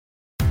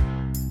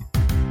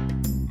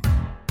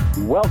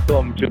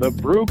Welcome to the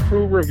Brew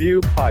Crew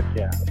Review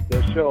Podcast,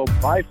 the show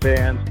by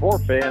fans for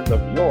fans of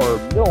your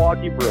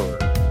Milwaukee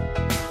Brewers.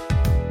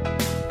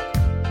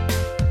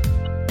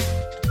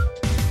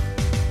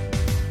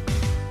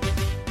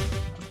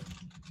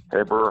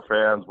 Hey, Brewer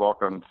fans,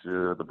 welcome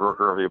to the Brew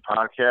Crew Review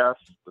Podcast.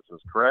 This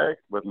is Craig.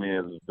 With me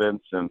is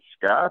Vince and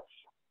Scott.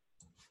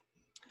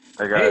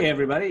 Hey, guys. Hey,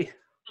 everybody.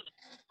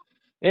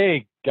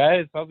 Hey,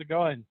 guys. How's it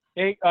going?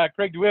 Hey,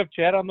 Craig, do we have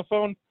Chad on the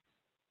phone?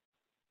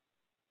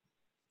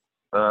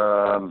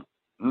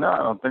 No, I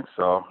don't think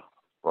so,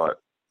 but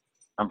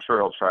I'm sure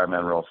he'll chime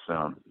in real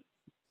soon.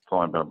 It's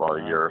only been about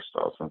a year or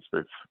so since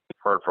we've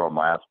heard from him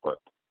last, but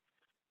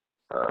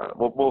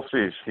we'll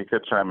see. He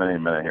could chime in any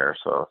minute here,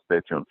 so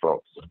stay tuned,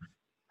 folks.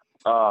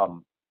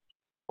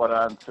 But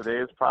on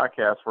today's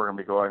podcast, we're going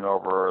to be going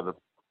over the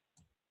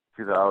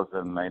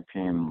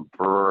 2019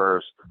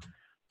 Brewers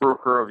Brew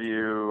Crew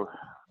Review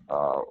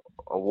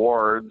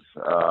awards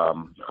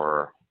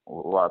for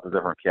lots of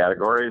different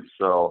categories.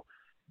 So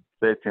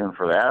stay tuned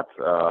for that.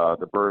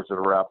 The Brewers did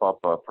wrap up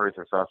a pretty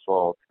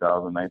successful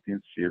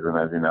 2019 season,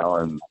 as you know,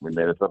 and we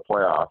made it to the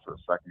playoffs for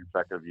the second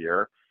consecutive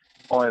year.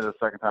 Only the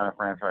second time in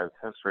franchise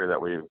history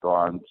that we've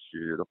gone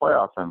to the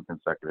playoffs in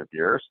consecutive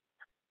years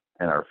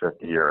in our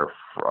 50-year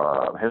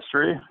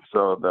history.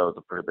 So that was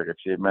a pretty big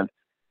achievement.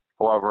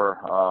 However,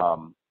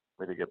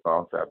 we did get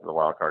bounced after the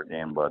wild card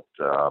game, but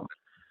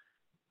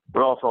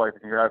we'd also like to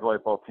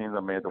congratulate both teams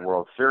that made the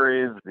World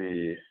Series.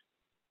 The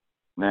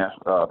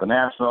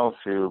Nationals,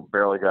 who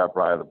barely got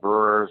by the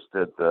Brewers,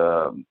 did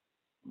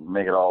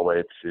make it all the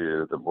way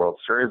to the World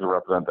Series to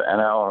represent the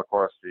NL. Of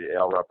course, the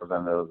AL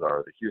representatives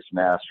are the Houston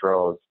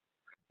Astros,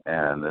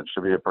 and it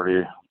should be a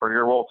pretty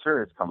good World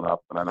Series coming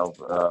up. And I know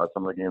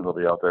some of the games will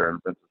be out there in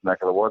Vince's neck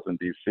of the woods in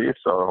D.C.,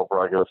 so I hope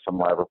I'll give us some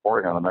live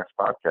reporting on the next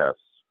podcast.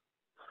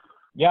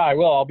 Yeah, I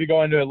will. I'll be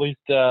going to at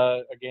least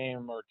a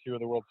game or two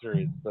of the World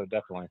Series, so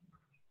definitely.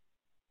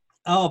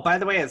 Oh, by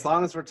the way, as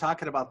long as we're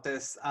talking about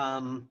this,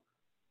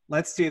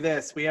 let's do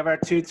this. We have our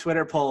two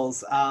Twitter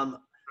polls.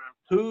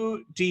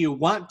 Who do you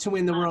want to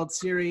win the World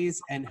Series,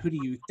 and who do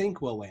you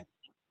think will win?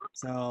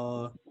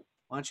 So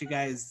why don't you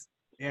guys –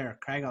 here,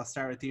 Craig, I'll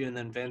start with you, and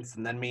then Vince,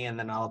 and then me, and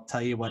then I'll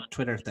tell you what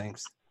Twitter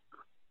thinks.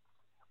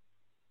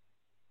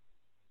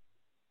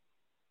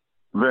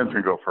 Vince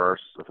can go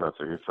first, if that's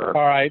what you said.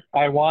 All right.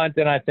 I want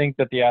and I think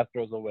that the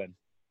Astros will win.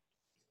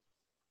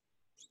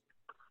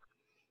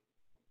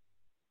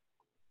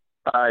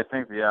 I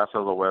think the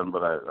Astros will win,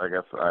 but I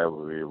guess I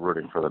will be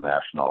rooting for the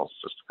Nationals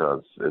just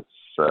because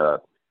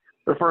it's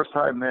their first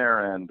time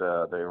there, and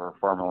they were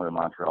formerly the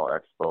Montreal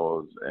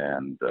Expos,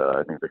 and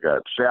I think they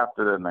got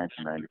shafted in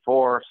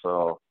 1994,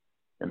 so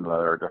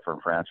they're a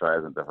different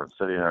franchise and different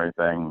city and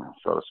everything,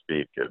 so to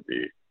speak. It'd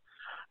be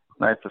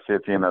nice to see a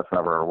team that's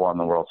never won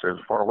the World Series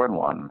before win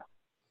one.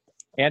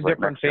 And like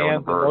different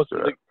fans,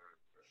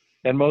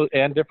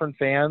 and different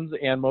fans,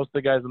 and most of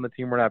the guys on the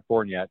team were not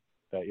born yet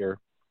that year.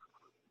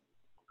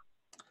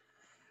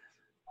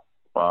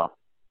 Wow.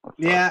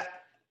 Yeah,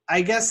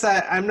 I guess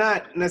I'm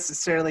not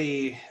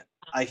necessarily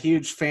a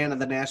huge fan of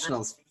the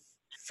Nationals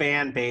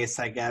fan base,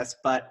 I guess,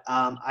 but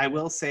I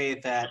will say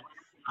that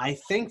I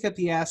think that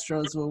the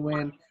Astros will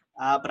win,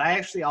 but I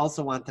actually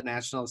also want the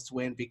Nationals to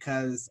win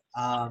because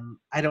I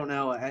don't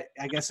know.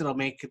 I guess it'll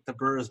make the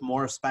Brewers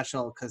more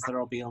special because there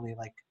will be only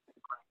like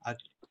a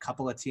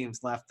couple of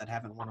teams left that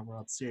haven't won a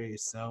World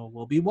Series, so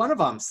we'll be one of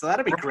them. So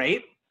that'll be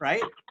great,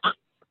 right?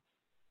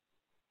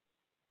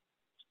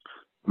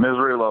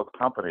 Misery loves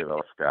company,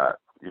 though, Scott.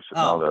 You should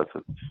know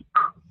this.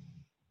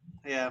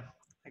 Yeah,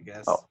 I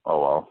guess. Oh,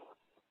 well.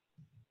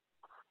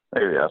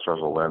 Maybe the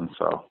Astros will win.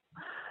 So,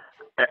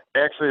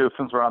 actually,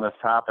 since we're on this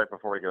topic,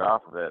 before we get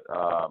off of it,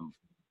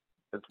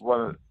 it's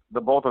both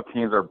the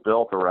teams are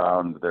built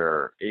around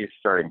their ace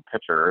starting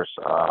pitchers.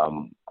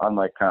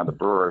 Unlike kind of the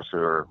Brewers, who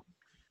are,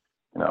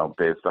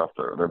 based off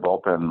their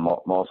bullpen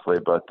mostly.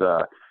 But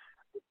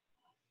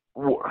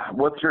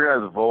what's your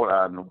guys' vote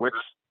on which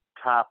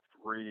top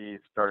three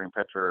starting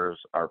pitchers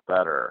are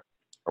better,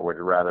 or would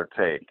you rather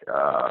take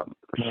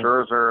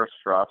Scherzer,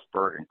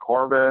 Strasburg, and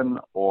Corbin,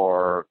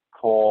 or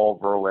Cole,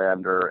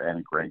 Verlander,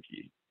 and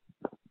Greinke?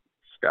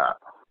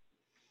 Scott.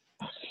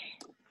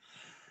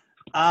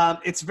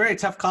 It's a very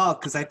tough call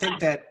because I think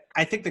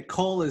that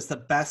Cole is the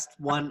best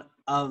one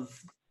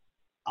of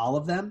all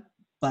of them,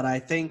 but I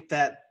think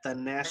that the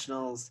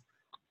Nationals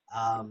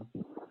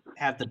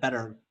have the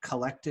better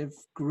collective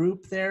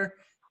group there.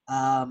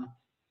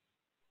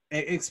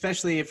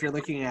 Especially if you're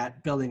looking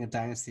at building a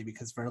dynasty,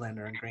 because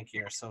Verlander and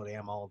Greinke are so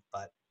damn old.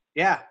 But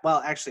yeah,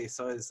 well, actually,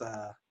 so is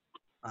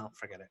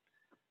forget it.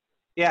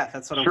 Yeah,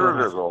 that's what I'm going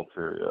with. Scherzer's old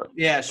too. Yeah.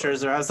 Yeah,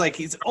 Scherzer. I was like,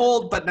 he's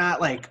old, but not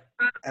like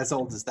as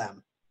old as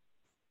them.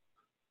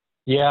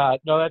 Yeah,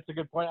 no, that's a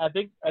good point. I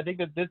think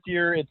that this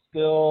year it's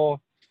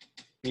still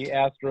the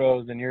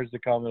Astros, and years to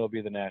come it'll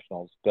be the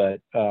Nationals. But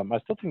I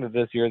still think that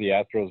this year the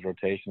Astros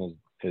rotation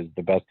is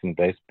the best in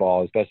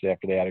baseball, especially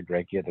after they added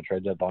Greinke at the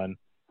trade deadline.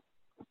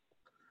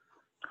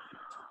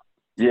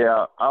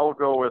 Yeah, I will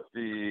go with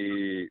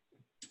the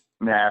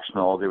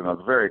Nationals, even though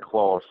it's very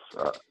close.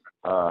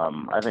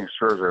 I think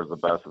Scherzer is the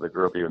best of the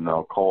group, even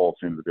though Cole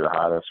seems to be the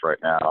hottest right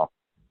now.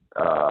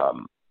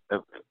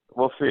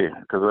 We'll see,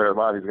 because a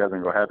lot of these guys are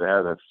going to go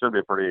head-to-head. It should be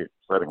a pretty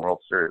exciting World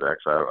Series,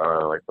 actually. I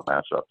really like the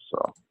matchup.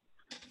 So.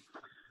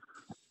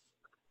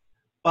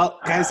 Well,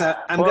 guys,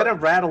 I'm going to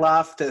rattle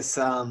off this,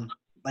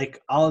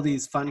 like all of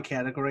these fun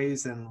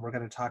categories, and we're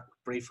going to talk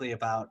briefly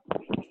about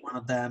one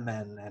of them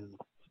and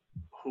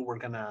who we're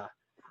gonna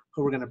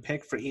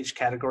pick for each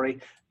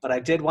category. But I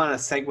did want to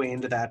segue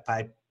into that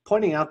by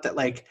pointing out that,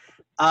 like,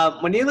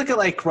 when you look at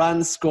like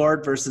runs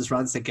scored versus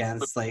runs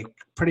against, like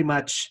pretty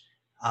much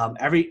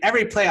every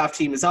playoff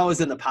team is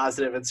always in the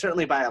positive, and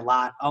certainly by a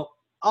lot,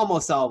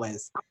 almost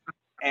always.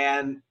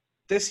 And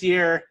this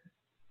year,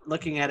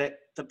 looking at it,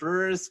 the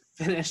Brewers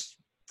finished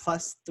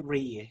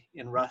 +3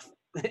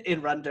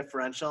 in run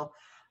differential.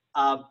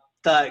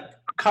 The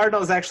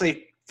Cardinals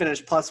actually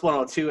finished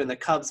 +102, and the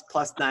Cubs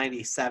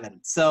 +97.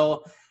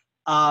 So,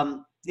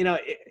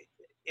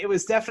 it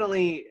was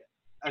definitely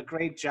a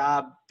great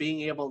job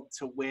being able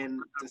to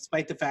win,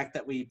 despite the fact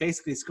that we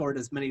basically scored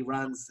as many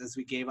runs as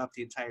we gave up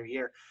the entire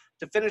year.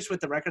 To finish with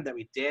the record that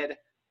we did,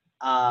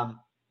 and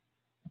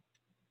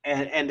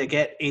to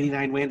get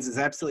 89 wins is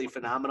absolutely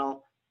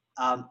phenomenal.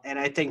 And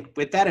I think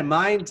with that in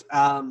mind,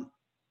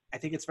 I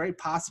think it's very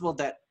possible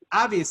that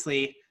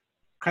obviously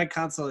Craig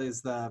Counsell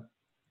is the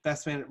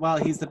best man. Well,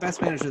 he's the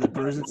best manager the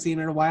Brewers have seen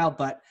in a while,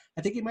 but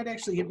I think he might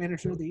actually get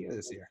manager of the year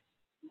this year.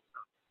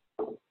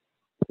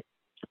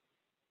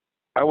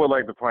 I would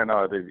like to point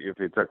out that if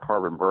he took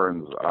Corbin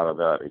Burns out of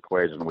that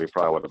equation, we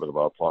probably would have been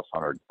about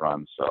 +100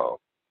 runs. So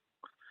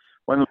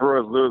when the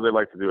Brewers lose, they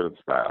like to do it in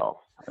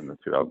style in the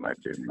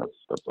 2019.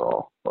 That's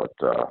all. But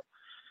all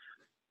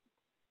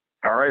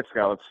right,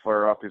 Scott, let's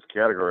fire off these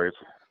categories.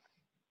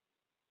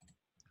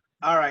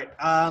 All right.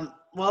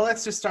 Well,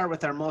 let's just start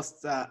with our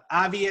most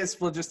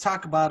obvious. We'll just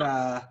talk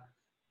about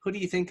who do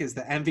you think is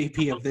the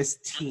MVP of this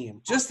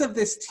team? Just of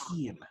this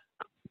team.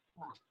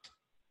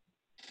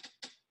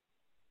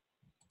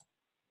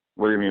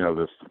 What do you mean of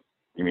this?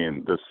 You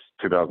mean this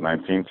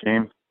 2019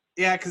 team?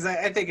 Yeah, because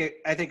I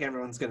think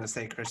everyone's going to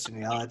say Christian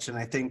Yelich, and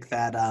I think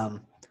that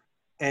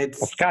it's.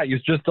 Well, Scott, you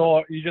just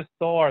stole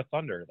our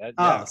thunder.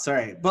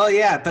 Sorry. Well,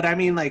 yeah, but I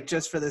mean, like,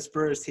 just for this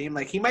Brewers team,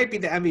 like, he might be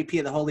the MVP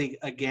of the whole league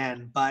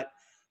again, but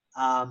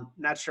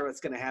not sure what's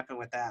going to happen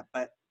with that.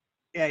 But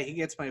yeah, he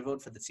gets my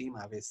vote for the team.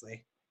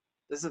 Obviously,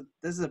 this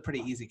is a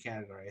pretty easy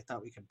category. I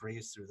thought we could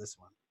breeze through this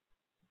one.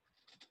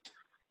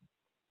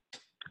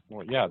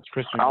 Well, yeah, it's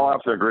Christian. I'll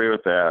have to agree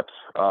with that.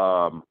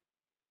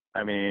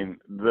 I mean,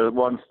 the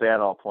one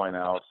stat I'll point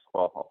out,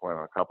 well, I'll point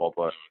out a couple,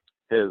 but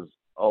his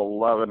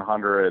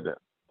 1,100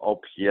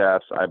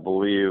 OPS, I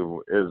believe,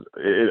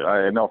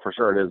 I know for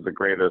sure it is the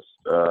greatest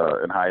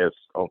and highest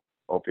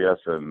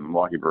OPS in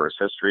Milwaukee Brewers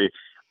history.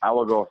 I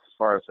will go as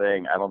far as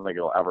saying I don't think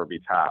it'll ever be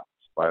topped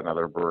by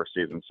another Brewer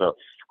season. So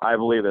I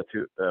believe that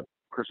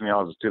Christian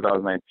Yelich's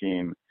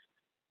 2019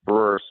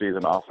 Brewer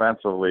season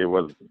offensively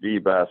was the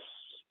best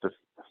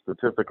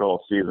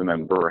statistical season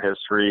in Brewer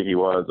history. He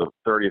was a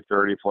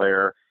 30-30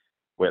 player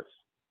with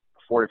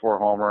 44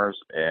 homers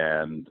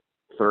and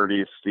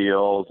 30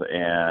 steals,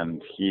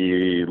 and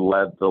he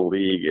led the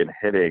league in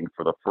hitting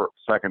for the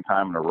second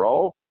time in a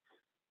row.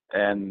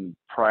 And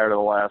prior to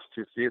the last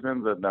two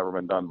seasons, it had never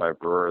been done by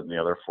Brewer in the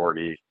other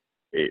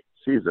 48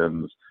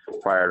 seasons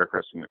prior to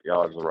Christian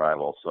Yelich's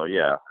arrival. So,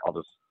 yeah, I'll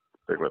just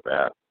stick with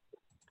that.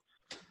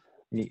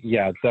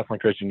 Yeah, it's definitely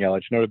Christian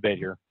Yelich. No debate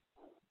here.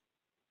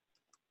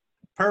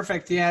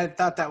 Perfect. Yeah, I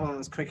thought that one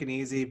was quick and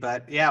easy,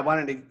 but yeah,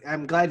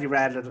 I'm glad you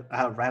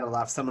rattled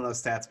off some of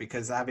those stats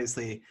because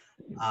obviously,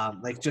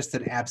 like just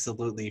an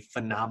absolutely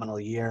phenomenal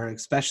year,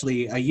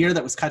 especially a year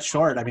that was cut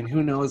short. I mean,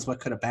 who knows what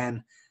could have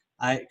been?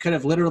 It could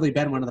have literally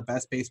been one of the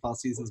best baseball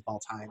seasons of all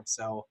time.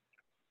 So,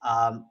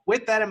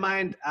 with that in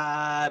mind,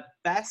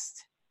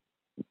 best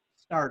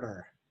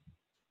starter.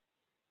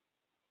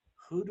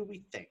 Who do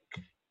we think?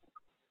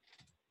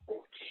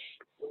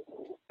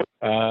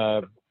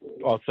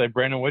 I'll say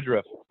Brandon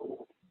Woodruff.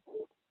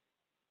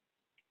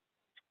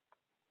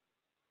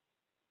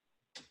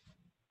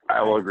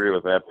 I will agree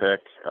with that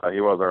pick.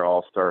 He was our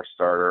all-star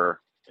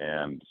starter,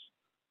 and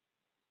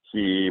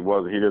he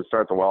did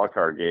start the wild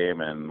card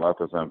game and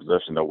left us in a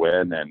position to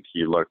win, and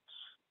he looked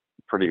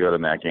pretty good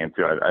in that game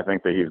too. I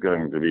think that he's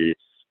going to be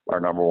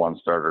our number one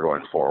starter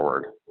going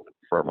forward.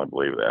 Firmly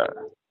believe that.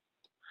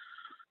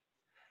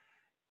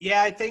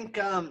 Yeah, I think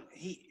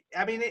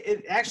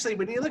it actually,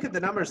 when you look at the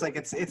numbers, like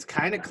it's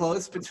kind of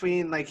close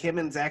between like him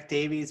and Zach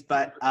Davies,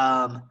 but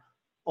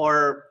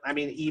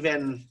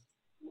even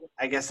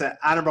I guess an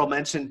honorable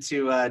mention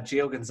to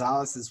Gio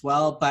Gonzalez as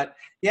well. But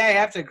yeah, I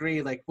have to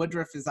agree. Like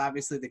Woodruff is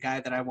obviously the guy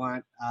that I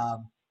want,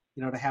 to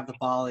have the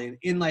ball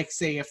in like,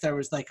 say, if there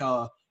was like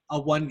a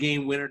one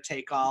game winner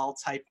take all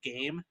type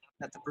game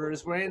that the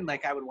Brewers were in,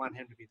 like I would want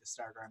him to be the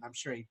starter, and I'm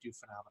sure he'd do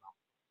phenomenal.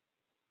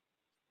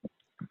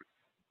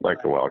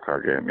 Like the wild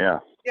card game, yeah.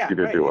 He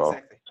did right, do well.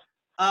 Exactly.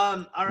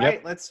 All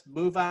right, Let's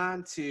move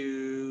on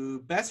to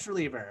best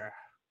reliever.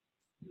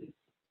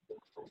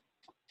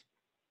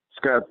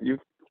 Scott, you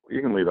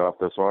can lead off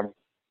this one.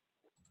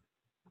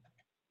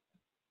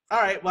 All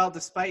right. Well,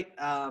 despite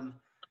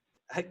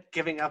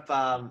giving up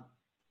a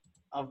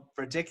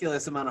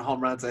ridiculous amount of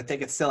home runs, I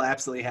think it still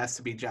absolutely has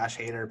to be Josh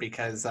Hader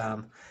because,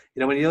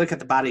 when you look at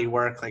the body of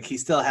work, like he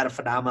still had a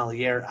phenomenal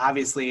year.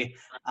 Obviously,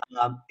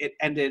 it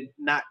ended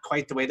not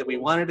quite the way that we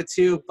wanted it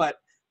to, but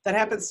that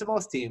happens to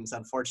most teams,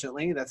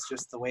 unfortunately. That's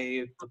just the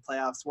way the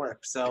playoffs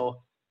work.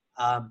 So,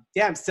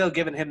 I'm still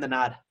giving him the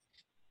nod.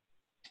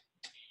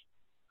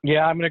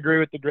 Yeah, I'm going to agree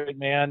with the great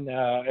man.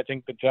 I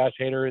think that Josh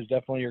Hader is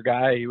definitely your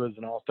guy. He was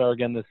an all-star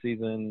again this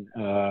season.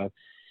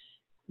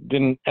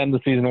 Didn't end the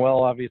season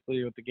well,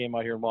 obviously, with the game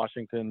out here in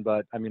Washington.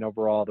 But,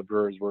 overall, the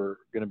Brewers were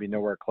going to be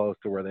nowhere close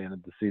to where they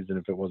ended the season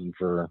if it wasn't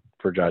for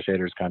Josh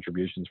Hader's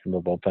contributions from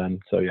the bullpen.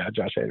 So, yeah,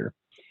 Josh Hader.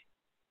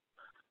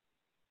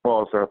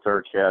 Well, it's our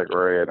third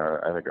category and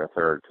I think our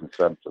third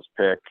consensus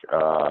pick.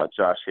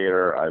 Josh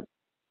Hader,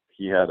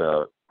 he had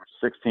a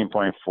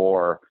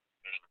 16.4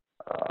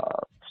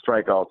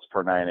 strikeouts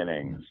per 9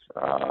 innings.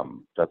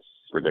 That's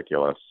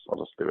ridiculous. I'll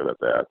just leave it at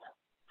that.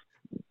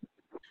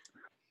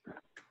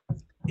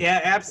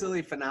 Yeah,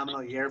 absolutely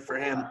phenomenal year for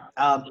him.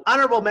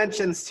 Honorable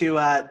mentions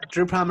to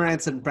Drew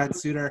Pomeranz and Brent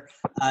Suter.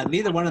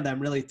 Neither one of them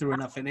really threw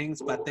enough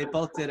innings, but they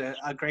both did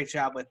a great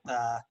job with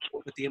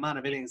the amount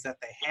of innings that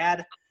they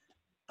had.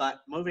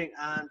 But moving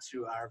on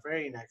to our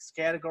very next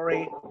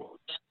category.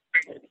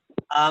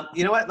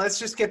 You know what? Let's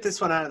just get this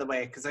one out of the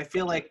way because I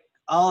feel like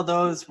all of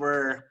those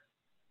were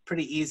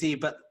pretty easy,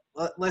 but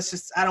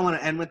I don't want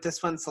to end with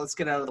this one, so let's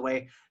get it out of the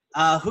way.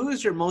 Who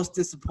is your most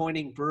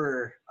disappointing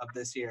Brewer of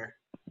this year?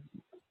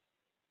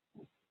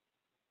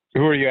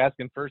 Who are you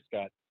asking first,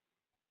 Scott?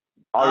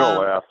 I'll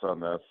go last on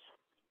this.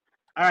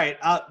 All right.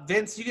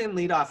 Vince, you can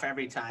lead off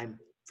every time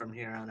from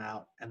here on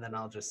out, and then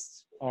I'll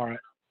just. All right.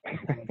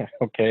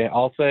 Okay.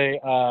 I'll say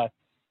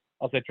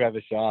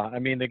Travis Shaw.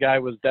 The guy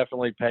was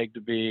definitely pegged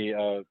to be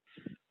a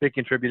big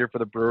contributor for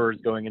the Brewers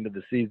going into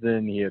the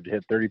season. He had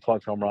hit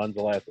 30-plus home runs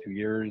the last 2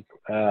 years.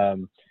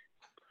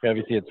 He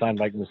obviously had signed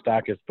Mike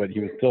Moustakas, but he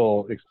was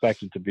still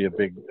expected to be a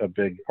big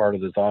part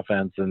of this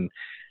offense, and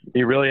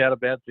he really had a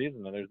bad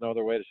season. There's no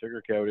other way to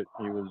sugarcoat it.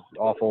 He was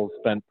awful,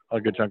 spent a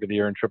good chunk of the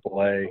year in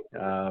AAA.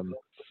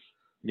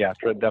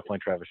 Definitely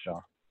Travis Shaw.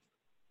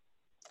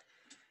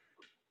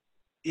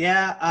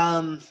 Yeah,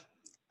 I'm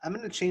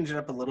going to change it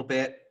up a little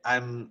bit.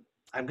 I'm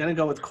going to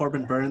go with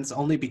Corbin Burns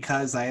only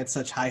because I had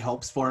such high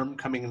hopes for him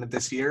coming into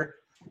this year.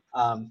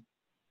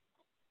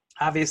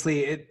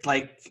 Obviously,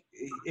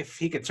 if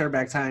he could turn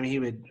back time, he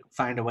would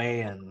find a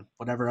way and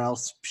whatever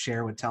else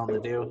Cher would tell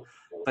him to do.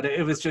 But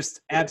it was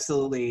just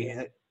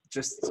absolutely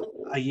just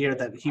a year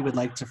that he would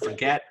like to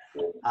forget.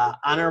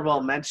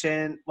 Honorable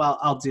mention. Well,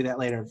 I'll do that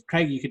later.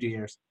 Craig, you could do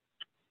yours.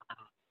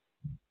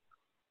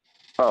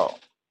 Oh,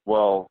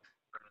 well,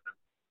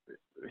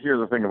 here's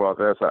the thing about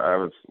this. I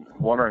was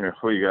wondering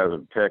who you guys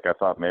would pick. I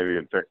thought maybe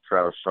you'd pick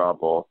Travis Shaw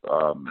both.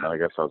 I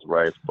guess I was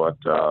right, but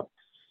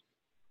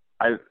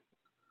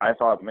I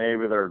thought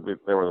maybe there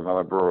was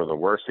another Brewer with a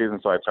worse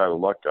season, so I tried to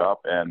look up,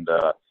 and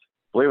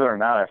believe it or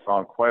not, I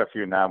found quite a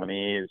few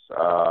nominees.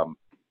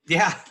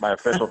 Yeah. My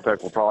official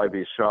pick will probably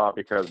be Shaw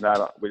because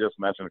we just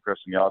mentioned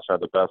Christian Yelich had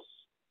the best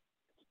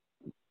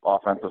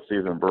offensive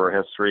season in Brewer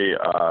history.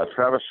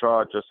 Travis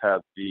Shaw just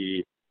had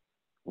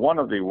one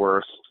of the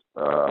worst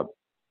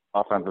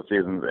offensive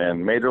seasons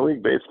in Major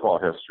League Baseball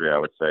history, I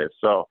would say.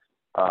 So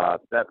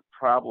that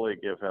probably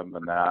give him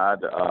the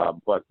nod.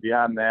 But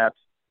beyond that,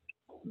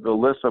 the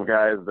list of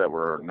guys that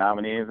were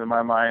nominees in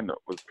my mind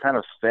was kind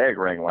of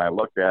staggering when I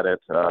looked at it.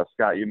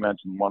 Scott, you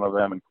mentioned one of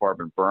them in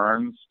Corbin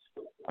Burns,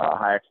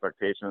 high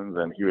expectations,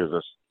 and he was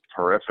just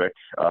terrific.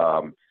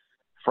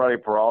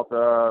 Freddie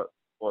Peralta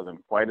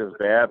wasn't quite as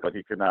bad, but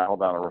he could not hold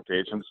down a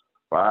rotation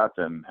spot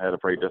and had a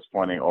pretty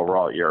disappointing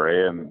overall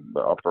ERA in the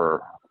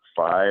upper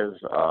fives.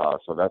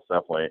 So that's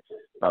definitely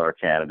another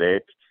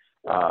candidate.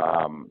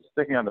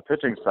 Sticking on the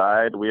pitching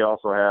side, we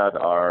also had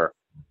our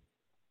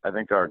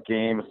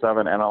Game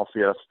 7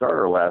 NLCS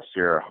starter last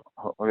year,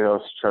 Julio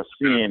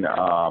Chacin.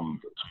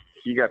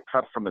 He got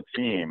cut from the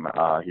team.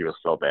 He was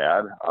so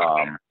bad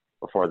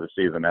before the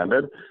season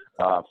ended.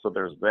 So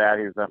there's that.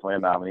 He's definitely a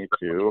nominee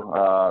too.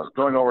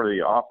 Going over to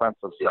the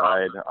offensive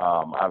side,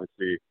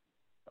 obviously,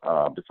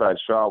 besides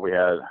Shaw, we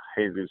had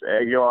Jesus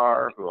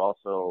Aguilar, who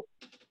also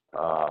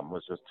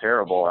was just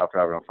terrible after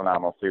having a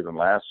phenomenal season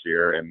last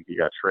year, and he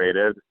got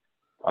traded.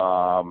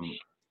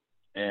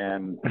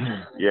 And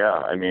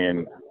yeah,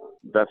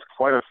 that's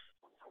quite a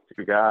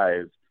few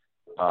guys.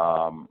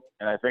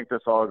 And I think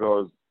this all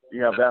goes,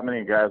 you have that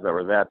many guys that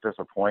were that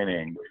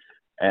disappointing.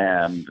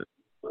 And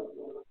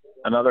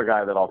another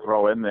guy that I'll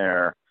throw in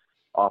there,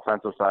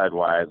 offensive side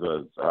wise,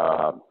 was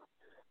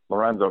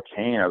Lorenzo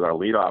Cain as our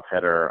leadoff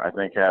hitter. I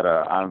think had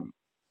an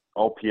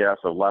OPS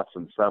of less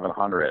than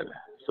 700.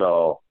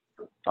 So,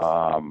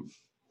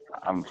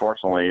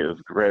 unfortunately, as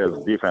great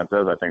as defense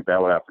is, I think that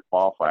would have to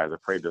qualify as a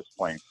pretty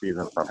disappointing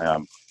season from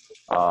him.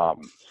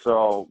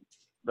 So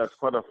that's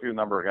quite a few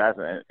number of guys,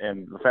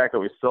 and the fact that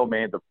we still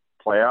made the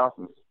playoffs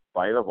in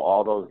spite of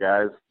all those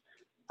guys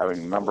having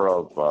a number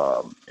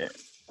of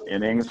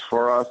innings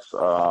for us,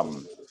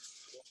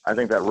 I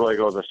think that really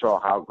goes to show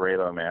how great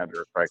of a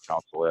manager Craig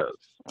Counsell is.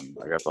 And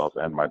I guess I'll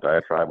end my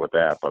diatribe with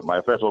that. But my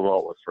official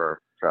vote was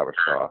for Travis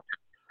Shaw.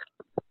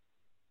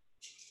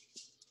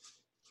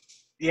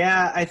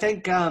 Yeah, I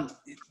think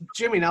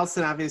Jimmy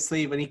Nelson,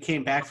 obviously, when he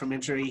came back from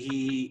injury,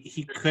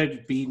 he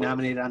could be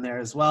nominated on there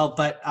as well.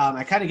 But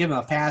I kind of give him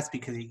a pass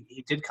because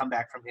he did come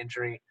back from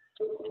injury.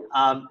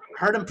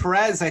 Hernan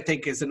Perez, I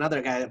think, is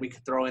another guy that we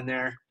could throw in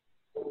there.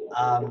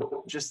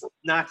 Just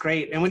not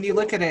great. And when you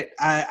look at it,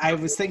 I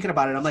was thinking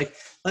about it. I'm like,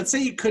 let's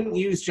say you couldn't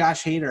use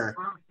Josh Hader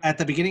at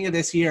the beginning of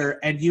this year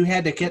and you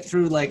had to get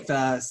through like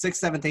the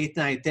 6th, 7th, 8th,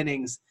 9th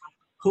innings.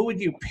 Who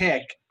would you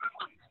pick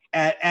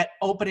at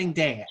opening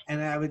day?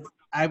 And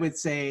I would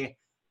say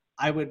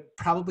I would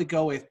probably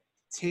go with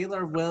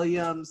Taylor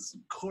Williams,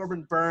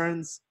 Corbin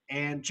Burns,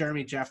 and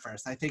Jeremy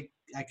Jeffers. I think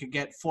I could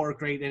get 4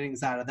 great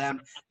innings out of them.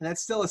 And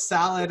that's still a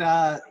solid,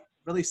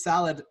 really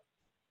solid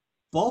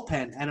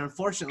bullpen. And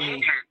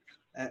unfortunately,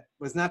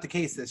 was not the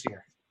case this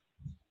year.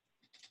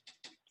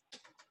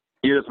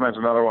 You just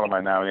mentioned another one of my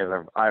nominees.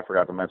 I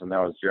forgot to mention that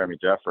was Jeremy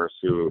Jeffers,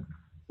 who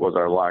was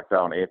our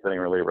lockdown 8th inning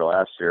reliever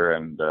last year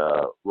and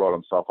wrote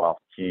himself off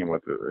the team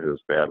with his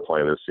bad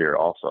play this year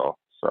also.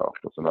 So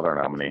that's another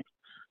nominee.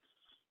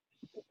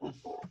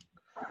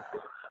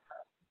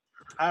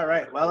 All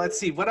right. Well, let's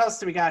see. What else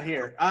do we got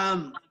here?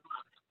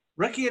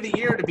 Rookie of the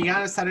year, to be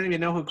honest, I don't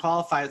even know who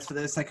qualifies for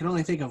this. I can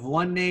only think of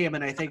one name,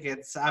 and I think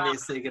it's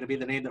obviously going to be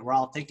the name that we're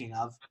all thinking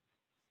of.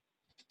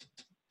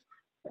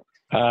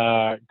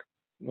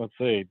 Let's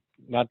see.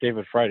 Not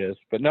David Freitas,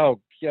 but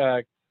no,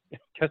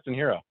 Keston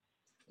Hero.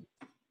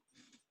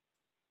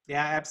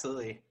 Yeah,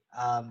 absolutely.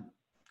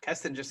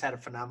 Keston just had a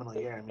phenomenal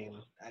year. I mean,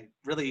 I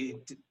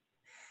really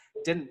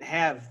didn't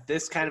have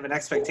this kind of an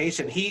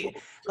expectation. We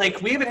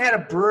haven't had a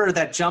Brewer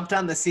that jumped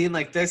on the scene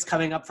like this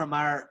coming up from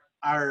our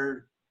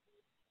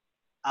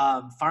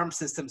farm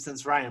system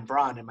since Ryan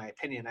Braun, in my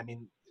opinion. I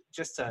mean,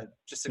 just a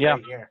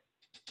great year.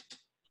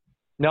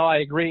 No, I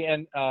agree.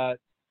 And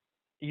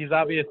he's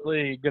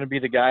obviously going to be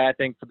the guy, I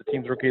think, for the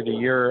team's rookie of the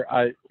year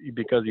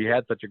because he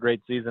had such a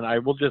great season. I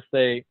will just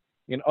say,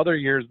 in other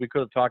years, we could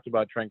have talked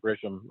about Trent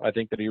Grisham. I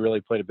think that he really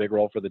played a big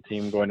role for the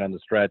team going down the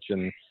stretch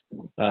and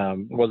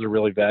was a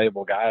really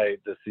valuable guy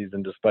this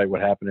season, despite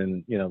what happened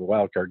in the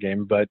wild card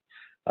game. But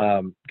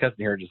Keston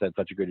Hero just had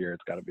such a good year;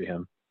 it's got to be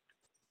him.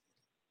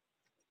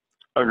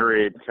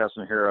 Agreed.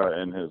 Keston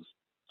Hero in his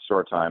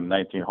short time,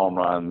 19 home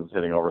runs,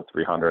 hitting over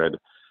 300,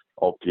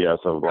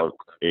 OPS of about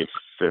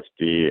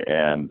 850,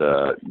 and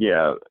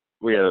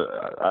we had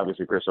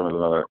obviously Grisham is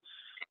another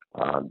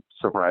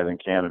surprising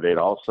candidate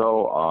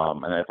also.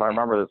 And if I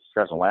remember this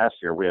discussion last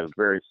year, we had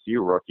very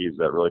few rookies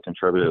that really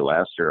contributed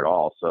last year at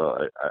all.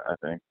 So I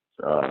think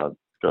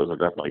those are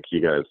definitely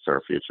key guys to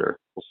our future.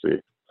 We'll see.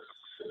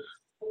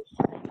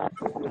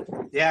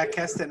 Yeah,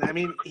 Keston. I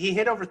mean, he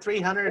hit over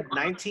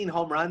 319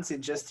 home runs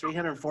in just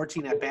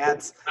 314 at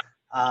bats.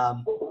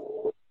 And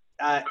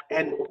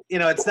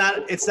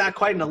it's not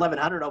quite an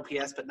 1100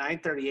 OPS, but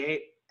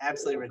 938,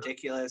 absolutely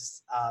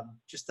ridiculous.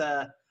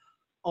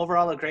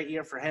 Overall a great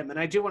year for him. And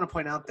I do want to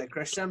point out that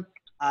Grisham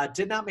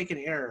did not make an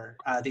error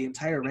the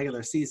entire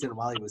regular season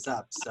while he was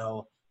up.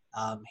 So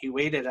he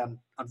waited,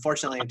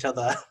 unfortunately, until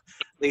the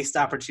least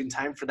opportune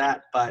time for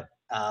that. But,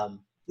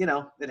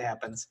 it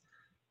happens.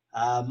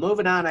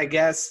 Moving on, I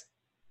guess.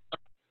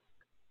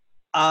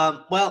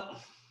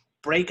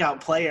 Breakout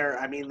player.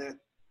 I mean, that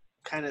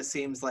kind of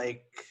seems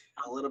like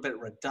a little bit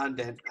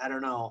redundant. I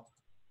don't know.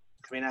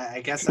 I mean, I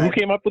guess who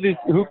came up with these?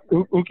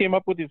 Who came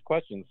up with these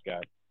questions,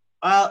 Scott?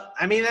 Well,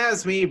 I mean, that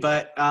was me,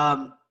 but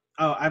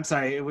I'm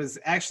sorry. It was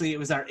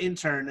our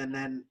intern, and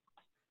then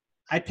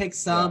I picked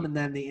some, and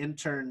then the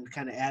intern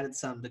kind of added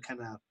some to kind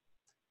of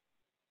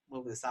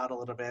move this out a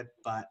little bit.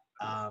 But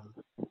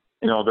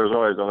there's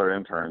always other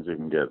interns you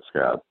can get,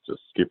 Scott.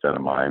 Just keep that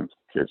in mind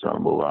in case you want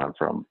to move on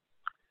from.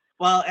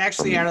 Well,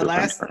 actually, our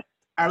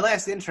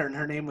last intern,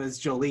 her name was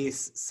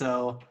Jolise,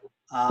 so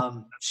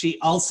she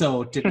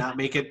also did not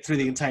make it through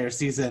the entire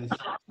season.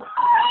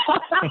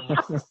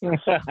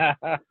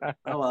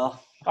 Oh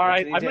well. All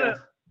right,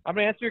 I'm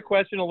gonna answer your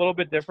question a little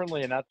bit differently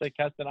and not say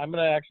Keston. I'm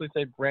gonna actually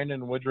say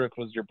Brandon Woodruff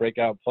was your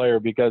breakout player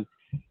because,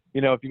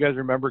 if you guys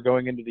remember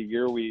going into the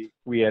year, we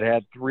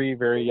had 3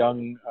 very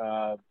young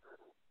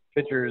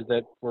pitchers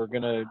that were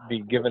gonna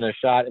be given a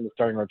shot in the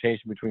starting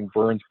rotation between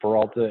Burns,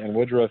 Peralta, and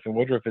Woodruff. And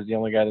Woodruff is the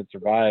only guy that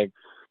survived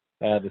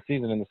the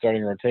season in the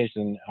starting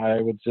rotation.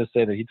 I would just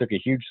say that he took a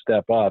huge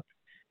step up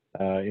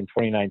in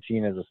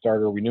 2019 as a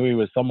starter. We knew he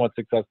was somewhat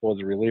successful as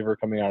a reliever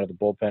coming out of the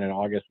bullpen in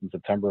August and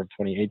September of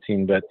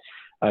 2018, but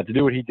to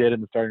do what he did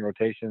in the starting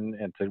rotation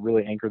and to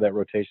really anchor that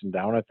rotation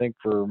down, I think,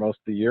 for most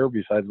of the year,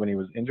 besides when he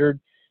was injured,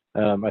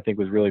 I think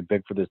was really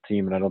big for this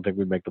team, and I don't think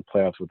we'd make the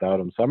playoffs without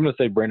him. So I'm going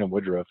to say Brandon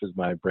Woodruff is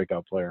my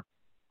breakout player.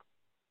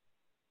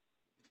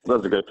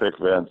 That's a good pick,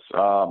 Vince.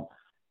 I'm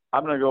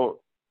going to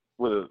go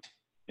with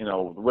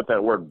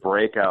that word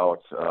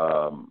breakout,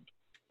 kind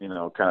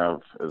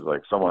of is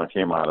like someone who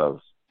came out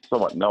of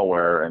somewhat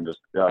nowhere and just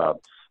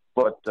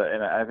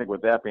and I think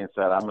with that being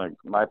said,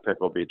 my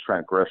pick will be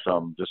Trent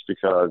Grisham just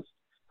because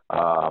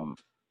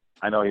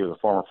I know he was a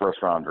former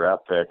first-round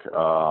draft pick,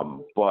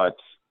 but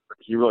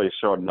he really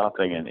showed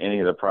nothing in any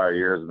of the prior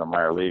years in the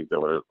minor league that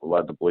would have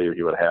led to believe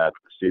he would have had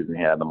the season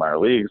he had in the minor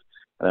leagues.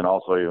 And then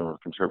also he was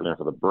contributing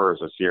for the Brewers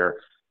this year.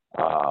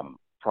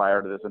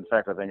 Prior to this, in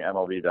fact, I think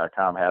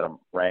MLB.com had him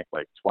ranked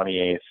like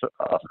 28th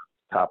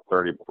top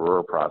 30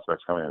 Brewer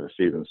prospects coming into the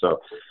season. So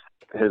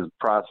his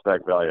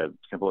prospect value had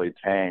completely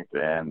tanked,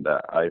 and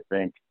I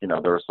think, there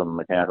were some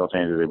mechanical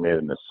changes he made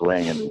in his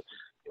swing, and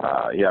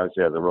he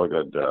obviously has a really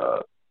good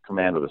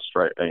command of the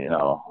strike,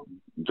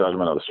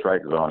 judgment of the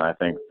strike zone. I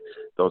think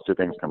those two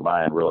things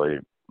combined really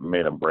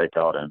made him break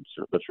out in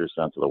the true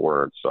sense of the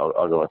word. So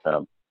I'll go with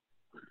him.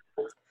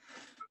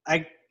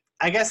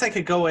 I guess I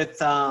could go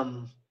with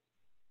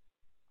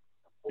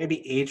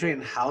maybe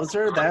Adrian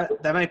Hauser.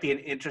 That might be an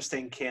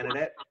interesting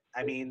candidate.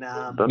 I mean,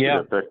 that's a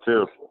good pick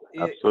too.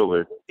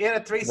 Absolutely. He had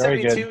a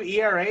 3.72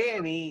 ERA,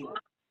 and he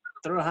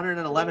threw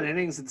 111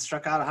 innings and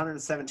struck out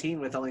 117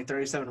 with only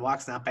 37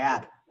 walks. Not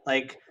bad.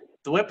 Like,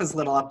 the whip is a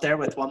little up there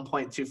with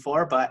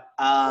 1.24, but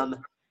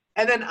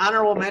and then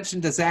honorable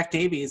mention to Zach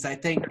Davies. I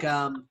think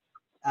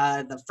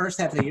the first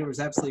half of the year was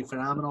absolutely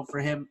phenomenal for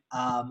him.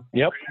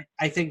 Yep.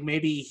 I think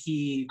maybe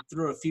he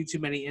threw a few too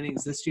many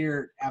innings this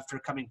year after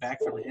coming back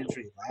from an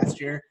injury last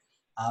year.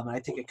 I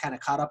think it kind of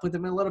caught up with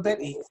him a little bit.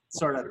 He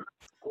sort of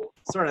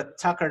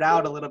tuckered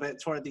out a little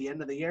bit toward the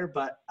end of the year,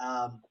 but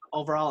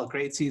overall a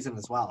great season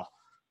as well.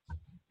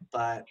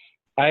 But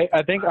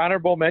I think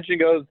honorable mention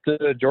goes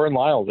to Jordan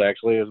Lyles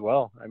actually as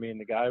well. I mean,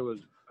 the guy was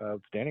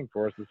outstanding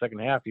for us the second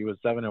half. He was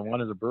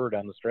 7-1 as a Brewer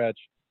down the stretch.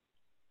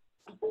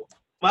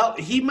 Well,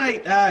 he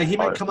might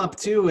come up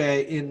too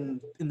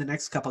in the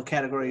next couple of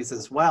categories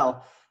as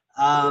well.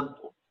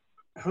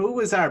 Who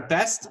was our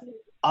best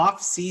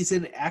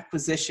off-season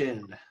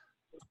acquisition?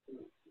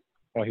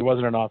 Well, he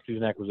wasn't an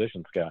off-season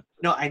acquisition, Scott.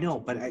 No, I know,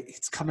 but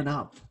it's coming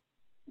up.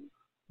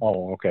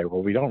 Oh, okay.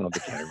 Well, we don't know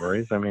the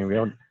categories. I mean, we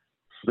don't.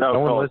 No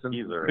one listens.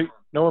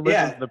 No one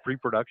listens to the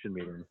pre-production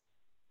meeting.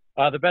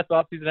 The best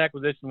off-season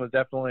acquisition was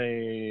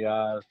definitely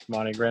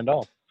Monty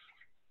Grandal.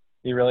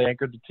 He really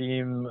anchored the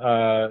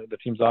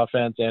team's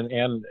offense,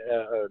 and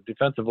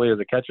defensively as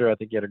a catcher. I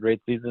think he had a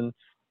great season.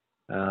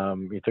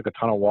 He took a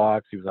ton of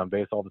walks. He was on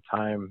base all the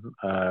time.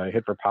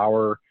 Hit for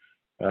power.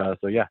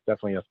 So yeah,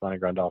 definitely Yasmani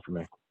Grandal for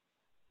me.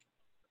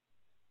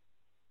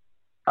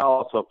 I'll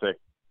also pick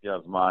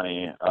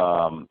Yasmani.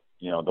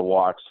 The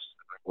walks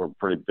were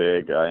pretty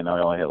big. I know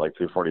he only hit like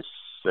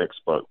 246,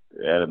 but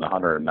adding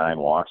 109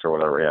 walks or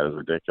whatever he had is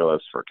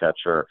ridiculous for a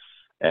catcher.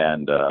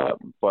 And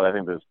but I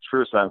think the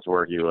true sense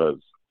where he was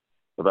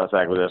the best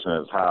acquisition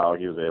is how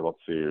he was able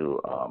to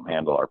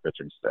handle our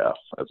pitching staff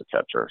as a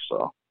catcher.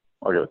 So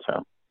I'll give it to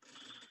him.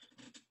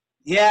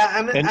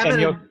 Yeah,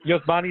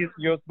 Yasmani's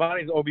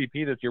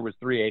OBP this year was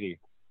 380.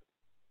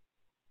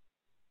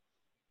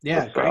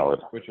 Yeah, great. Solid.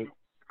 Which is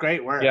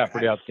great work. Yeah,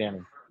 pretty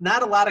outstanding.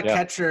 Not a lot of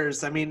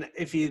catchers. I mean,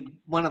 if you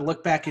want to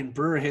look back in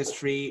Brewer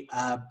history,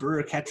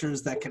 Brewer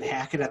catchers that can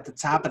hack it at the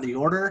top of the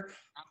order,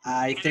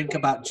 I think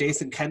about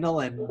Jason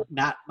Kendall and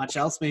not much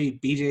else, maybe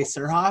BJ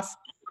Surhoff.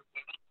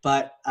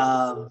 But,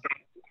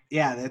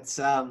 that's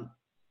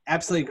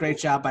absolutely great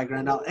job by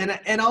Grandal.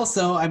 And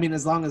also, I mean,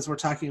 as long as we're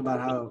talking about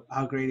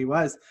how great he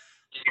was,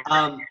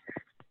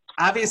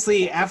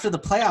 obviously after the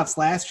playoffs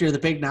last year, the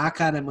big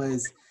knock on him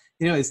was,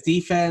 his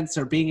defense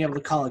or being able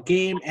to call a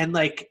game. And,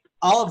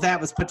 all of that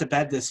was put to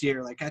bed this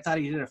year. I thought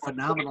he did a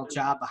phenomenal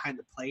job behind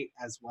the plate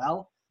as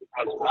well.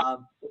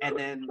 And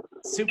then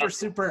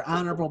super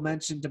honorable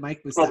mention to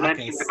Mike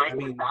Moustakas. I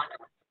mean,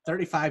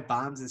 35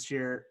 bombs this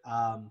year.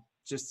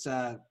 Just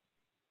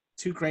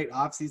two great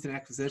offseason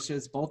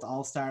acquisitions, both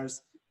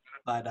all-stars.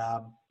 But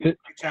good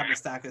job,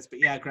 Moustakas.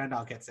 But, yeah,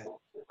 Grandal gets it.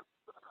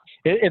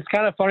 It's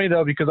kind of funny,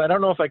 though, because I don't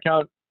know if I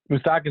count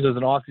Moustakas as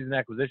an off-season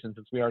acquisition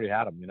since we already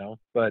had him,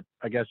 But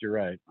I guess you're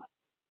right.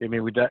 I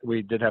mean,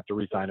 we did have to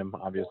re-sign him,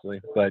 obviously,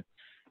 but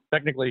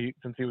technically,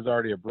 since he was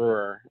already a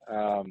Brewer,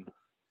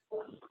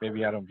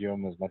 maybe I don't view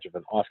him as much of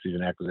an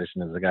off-season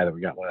acquisition as the guy that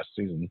we got last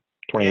season,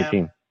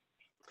 2018. Yeah.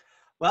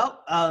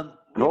 Well,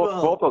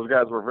 both those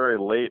guys were very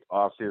late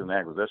off-season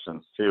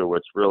acquisitions too,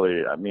 which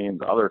really, I mean,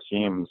 the other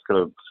teams could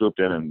have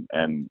swooped in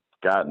and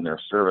gotten their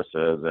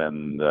services,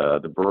 and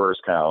the Brewers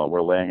kind of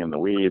were laying in the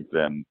weeds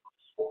and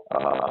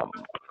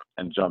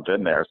jumped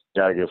in there. So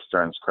got to give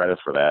Stearns credit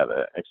for that,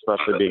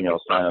 especially being able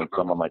to sign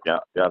someone like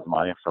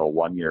Yasmani for a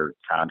 1-year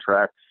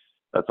contract.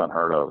 That's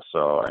unheard of.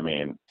 So, I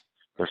mean,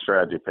 their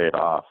strategy paid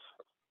off.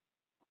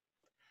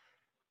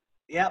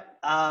 Yep.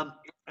 And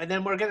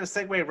then we're going to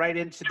segue right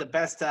into the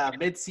best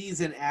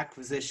mid-season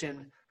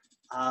acquisition.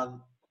 See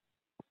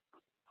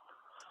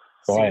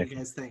what you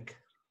guys think.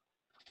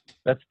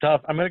 That's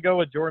tough. I'm going to go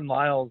with Jordan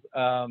Lyles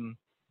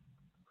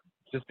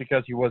just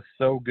because he was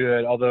so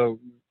good, although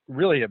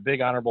really a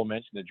big honorable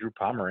mention to Drew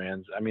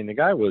Pomeranz. I mean, the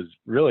guy was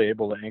really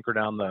able to anchor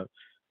down the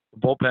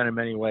bullpen in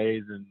many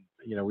ways, and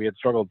we had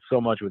struggled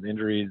so much with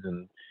injuries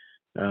and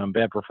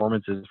bad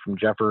performances from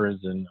Jeffers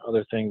and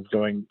other things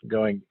going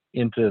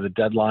into the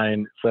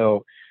deadline.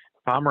 So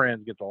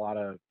Pomeranz gets a lot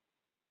of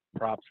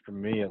props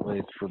from me at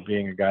least for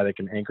being a guy that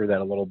can anchor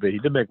that a little bit. He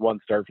did make one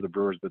start for the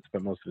Brewers, but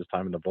spent most of his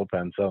time in the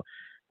bullpen. So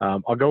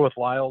I'll go with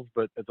Lyles,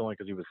 but it's only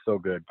because he was so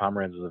good.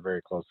 Pomeranz is a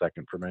very close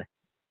second for me.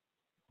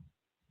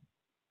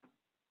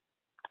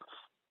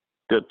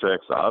 Good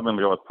picks. I'm going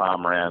to go with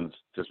Pomeranz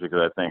just because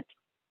I think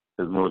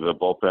his move to the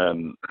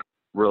bullpen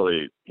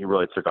he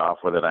really took off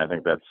with it. I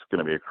think that's going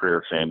to be a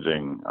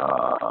career-changing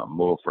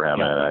move for him,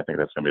 and I think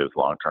that's going to be his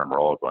long-term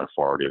role going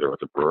forward, either with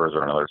the Brewers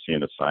or another team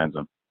that signs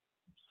him.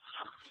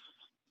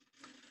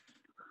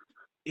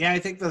 Yeah, I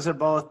think those are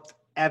both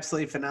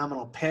absolutely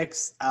phenomenal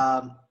picks.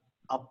 I'll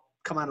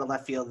come out of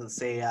left field and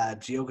say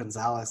Gio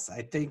Gonzalez.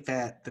 I think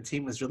that the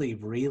team was really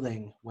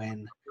reeling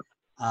when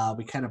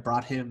we kind of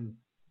brought him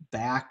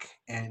back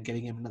and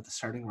getting him into the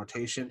starting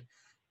rotation.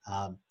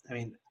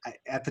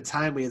 At the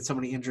time we had so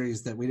many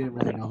injuries that we didn't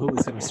really know who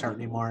was going to start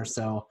anymore.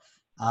 So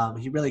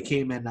he really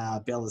came and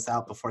bailed us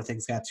out before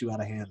things got too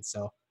out of hand.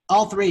 So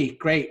all three,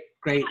 great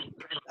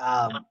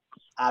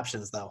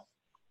options though.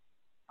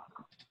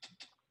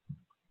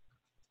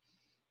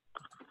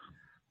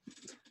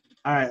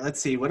 All right, let's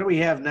see. What do we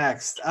have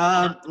next?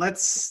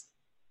 Let's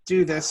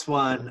do this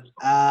one.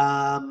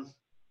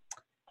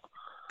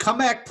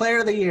 Comeback Player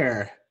of the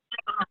Year.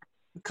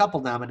 A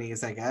couple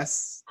nominees, I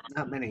guess.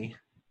 Not many.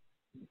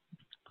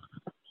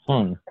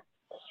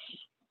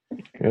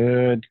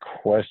 Good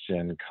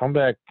question.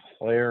 Comeback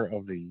Player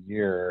of the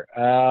Year.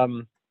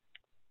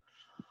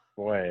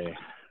 Boy.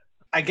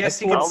 I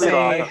guess you could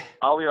say.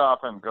 I'll lead off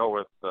and go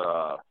with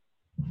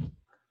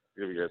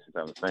give you guys some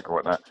time to think or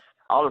whatnot.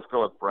 I'll just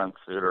go with Brent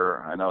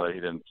Suter. I know that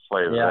he didn't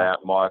play that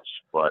much,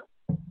 but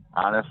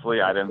honestly,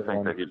 I didn't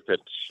think that he'd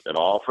pitch at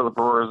all for the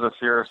Brewers this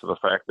year. So the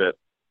fact that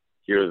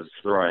he was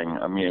throwing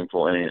a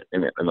meaningful inning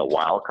in the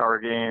wild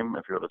card game,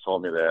 if you would have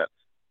told me that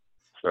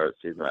start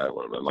the season, I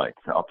would have been like,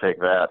 I'll take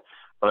that.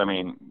 But I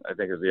mean, I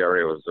think his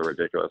ERA was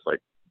ridiculous. Like,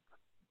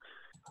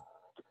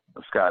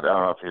 Scott, I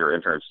don't know if your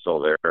intern's still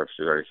there, if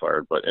she's already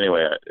fired. But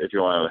anyway, if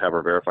you want to have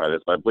her verify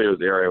this, I believe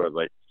his ERA was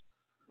like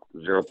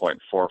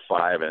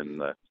 0.45 in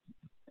the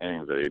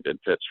innings that he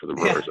did pitch for the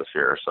Brewers this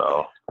year.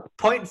 So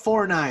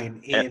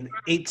 0.49 in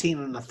 18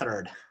 and a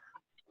third.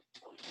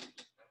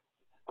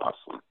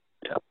 Awesome.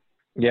 Yeah.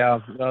 Yeah,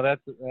 no, that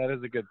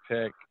is a good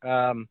pick.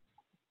 I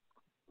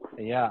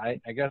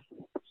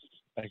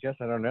guess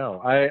I don't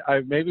know. I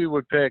maybe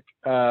would pick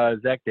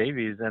Zach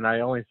Davies, and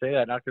I only say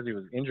that not because he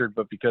was injured,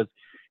 but because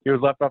he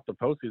was left off the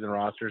postseason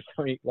roster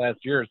last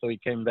year, so he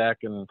came back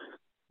and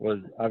was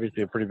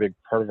obviously a pretty big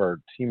part of our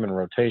team in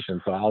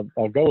rotation. So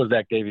I'll go with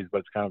Zach Davies, but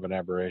it's kind of an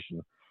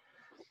aberration.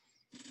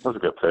 That's a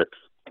good pick.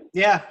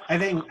 Yeah, I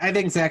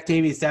think Zach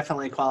Davies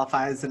definitely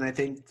qualifies, and I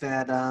think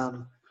that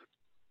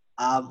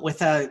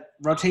with a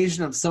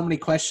rotation of so many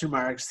question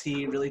marks,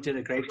 he really did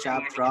a great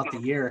job throughout the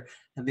year,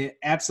 and the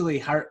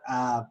absolutely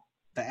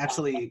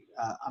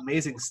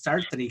amazing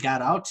start that he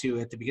got out to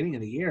at the beginning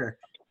of the year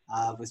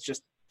was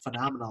just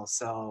phenomenal.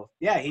 So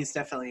yeah, he's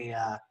definitely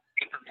a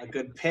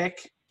good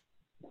pick.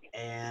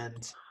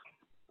 And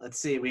let's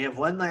see, we have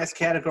one last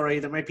category.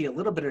 There might be a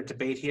little bit of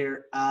debate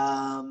here.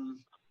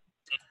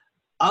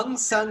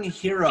 Unsung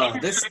hero.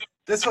 This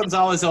one's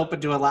always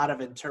open to a lot of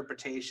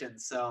interpretation.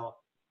 So.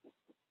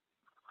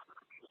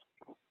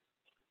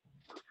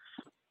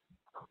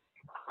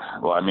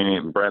 Well, I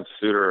mean, Brent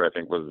Suter, I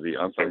think, was the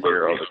unsung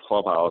hero of the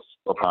clubhouse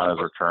upon his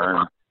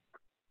return.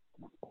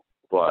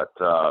 But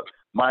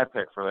my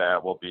pick for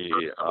that will be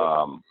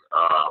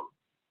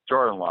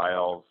Jordan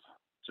Lyles,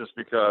 just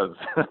because,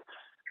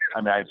 I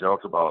mean, I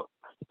joked about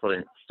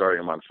starting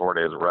him on 4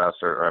 days of rest,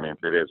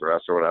 3 days of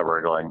rest or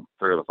whatever, going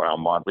through the final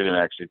month. We didn't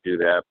actually do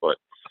that, but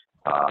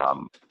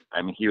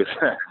I mean, he was,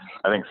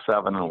 I think,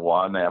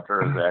 7-1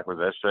 after his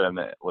acquisition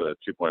with a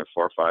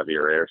 2.45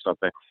 ERA or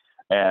something.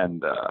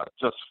 And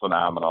just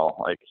phenomenal.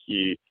 Like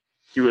he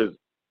was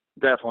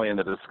definitely in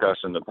the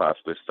discussion to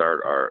possibly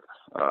start our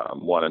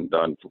one and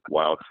done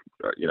one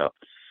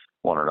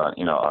or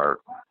done, our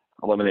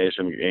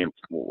elimination game,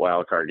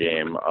 wild card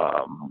game.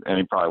 And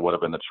he probably would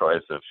have been the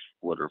choice if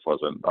Woodruff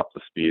wasn't up to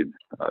speed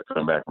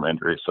coming back from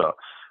injury. So,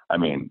 I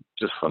mean,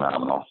 just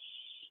phenomenal.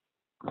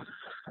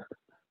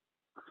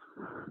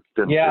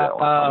 Yeah,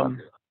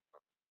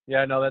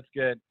 no, that's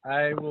good.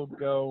 I will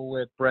go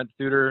with Brent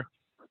Suter.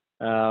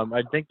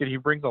 I think that he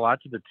brings a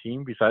lot to the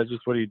team besides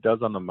just what he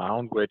does on the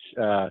mound, which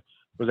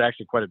was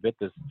actually quite a bit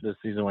this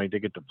season when he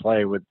did get to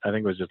play with, I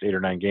think it was just 8 or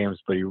 9 games,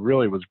 but he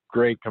really was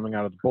great coming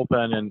out of the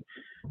bullpen. And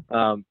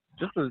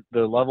just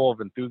the level of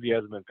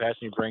enthusiasm and passion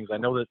he brings. I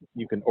know that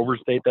you can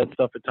overstate that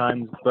stuff at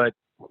times, but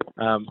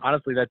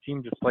honestly, that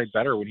team just played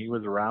better when he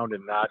was around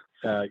and not,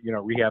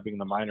 rehabbing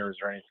the minors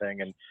or anything.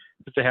 And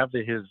just to have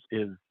his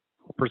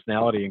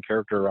personality and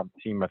character on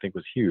the team, I think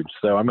was huge.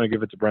 So I'm going to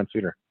give it to Brent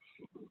Suter.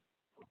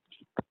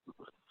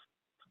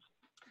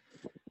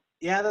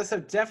 Yeah, those are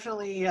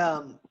definitely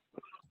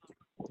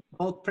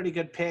both pretty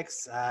good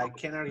picks. I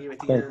can't argue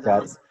with either of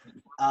those.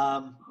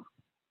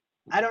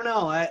 I don't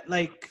know.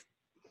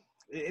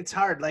 It's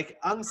hard. Like,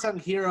 unsung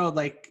hero,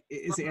 like,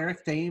 is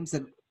Eric Thames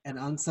an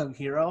unsung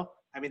hero?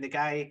 I mean, the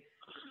guy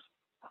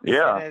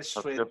finished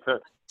with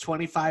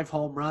 25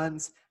 home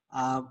runs.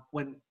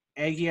 When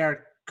Aguiar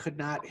could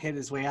not hit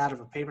his way out of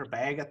a paper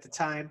bag at the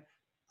time,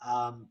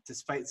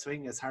 despite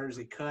swinging as hard as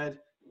he could.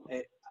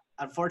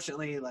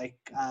 Unfortunately,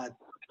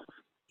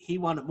 he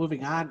wound up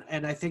moving on,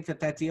 and I think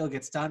that deal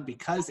gets done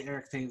because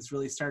Eric things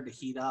really started to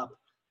heat up.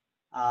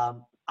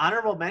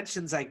 Honorable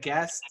mentions, I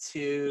guess,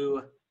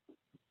 to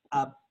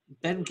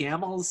Ben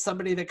Gamel's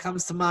somebody that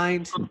comes to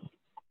mind.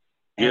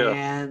 Yeah.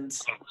 And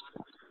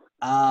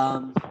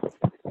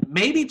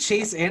maybe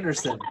Chase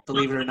Anderson,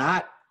 believe it or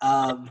not.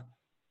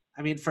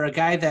 I mean, for a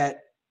guy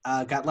that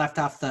got left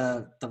off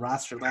the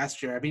roster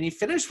last year, I mean, he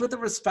finished with a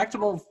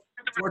respectable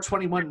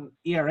 4.21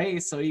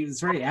 ERA, so he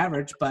was very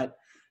average, but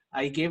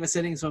he gave us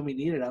innings when we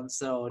needed him.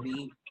 So and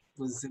he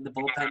was in the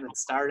bullpen and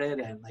started,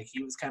 and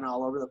he was kind of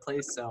all over the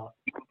place. So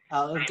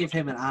I'll give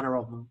him an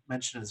honorable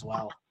mention as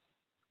well.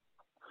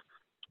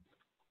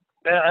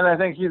 And I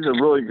think he's a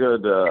really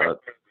good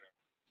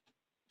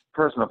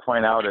person to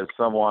point out as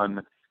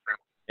someone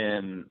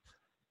in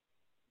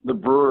the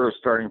Brewers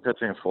starting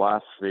pitching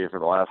philosophy for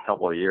the last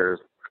couple of years,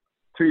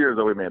 2 years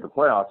that we made the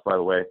playoffs, by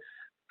the way.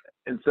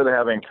 Instead of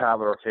having top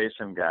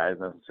rotation guys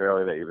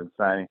necessarily that you've been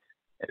signing,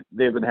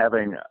 they've been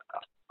having,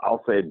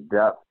 I'll say,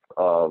 depth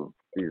of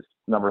these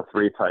number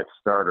 3 type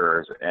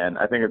starters. And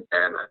I think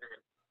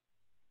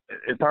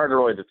it's hard to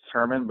really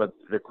determine, but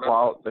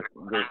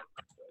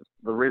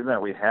the reason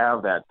that we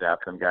have that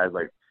depth and guys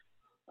like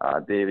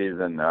Davies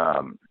and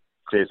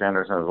Chase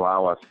Anderson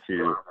allow us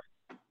to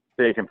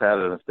stay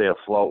competitive and stay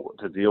afloat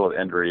to deal with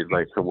injuries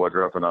like to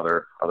Woodruff and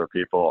other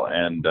people.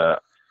 And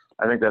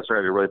I think that's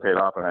really paid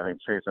off. And I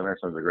think Chase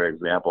Anderson is a great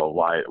example of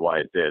why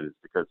it did. It's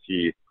because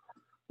he's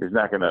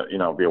not going to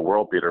be a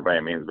world beater by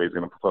any means, but he's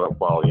going to put up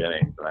quality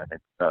innings. And I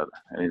think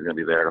and he's going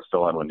to be there to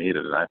fill in when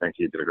needed. And I think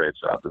he did a great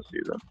job this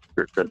season.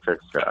 Good pick,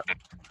 Scott.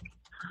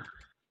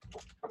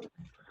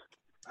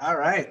 All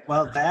right.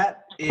 Well,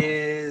 that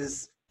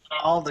is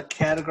all the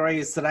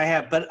categories that I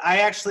have. But I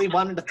actually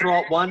wanted to throw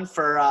out one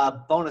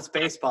for bonus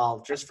baseball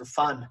just for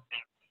fun.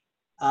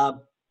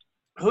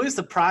 Who is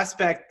the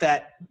prospect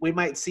that we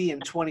might see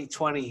in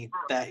 2020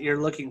 that you're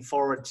looking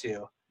forward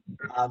to?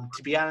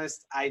 To be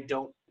honest, I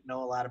don't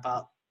know a lot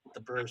about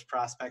the Brewers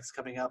prospects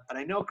coming up, but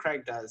I know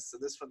Craig does. So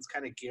this one's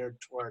kind of geared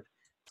toward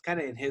 – it's kind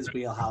of in his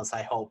wheelhouse,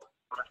 I hope.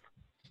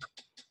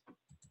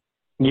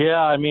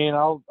 Yeah, I mean,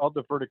 I'll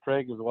defer to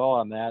Craig as well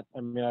on that.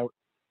 I mean, I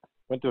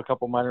went to a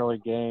couple minor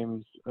league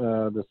games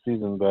this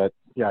season, but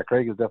yeah,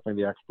 Craig is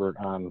definitely the expert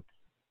on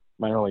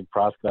minor league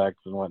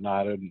prospects and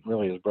whatnot. And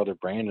really, his brother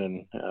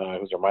Brandon,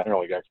 who's our minor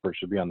league expert,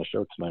 should be on the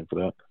show tonight for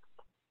that.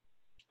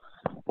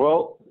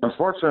 Well,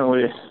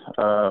 unfortunately,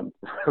 we're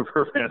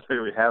going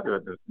to be happy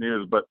with this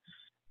news, but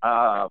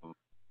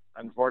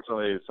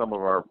unfortunately, some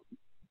of our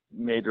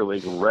major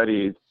league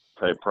ready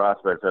type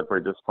prospects had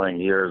pretty disappointing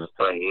years,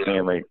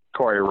 mainly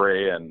Corey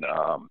Ray and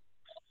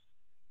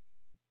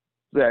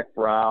Zach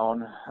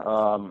Brown.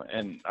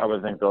 And I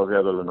would think those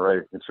guys would have been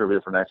ready to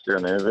contribute for next year,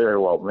 and they very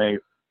well may.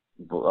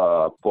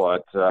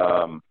 But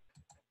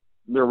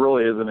there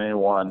really isn't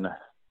anyone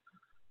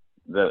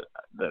that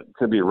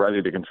could be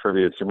ready to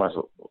contribute too much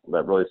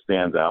that really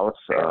stands out.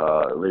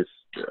 At least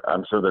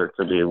I'm sure there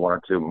could be one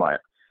or two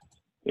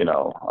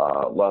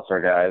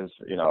lesser guys,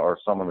 or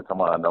someone to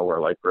come out of nowhere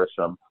like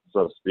Grisham,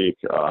 so to speak,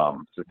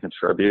 to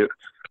contribute.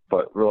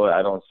 But really,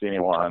 I don't see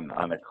anyone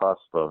on the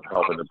cusp of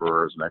helping the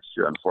Brewers next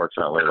year,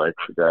 unfortunately, like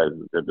the guys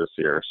did this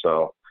year.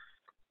 So,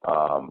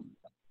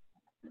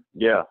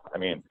 yeah, I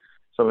mean,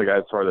 some of the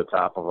guys toward the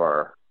top of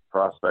our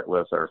prospect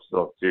list are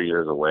still a few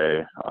years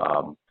away,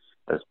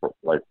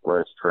 like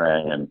Royce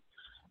Trang and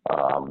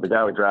the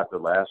guy we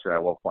drafted last year, I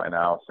will point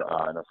out,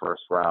 in the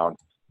first round,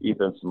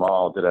 Ethan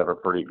Small did have a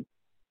pretty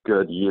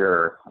good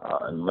year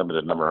in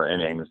limited number of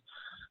innings,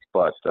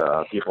 but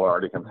people are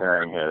already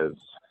comparing his,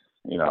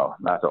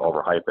 not to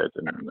overhype it,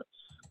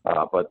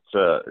 but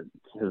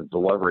his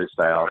delivery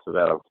style to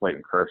that of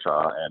Clayton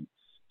Kershaw, and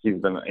he's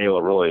been able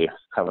to really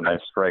have a nice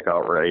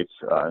strikeout rate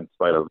in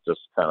spite of just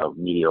kind of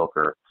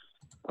mediocre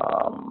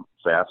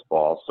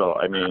fastball. So,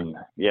 I mean,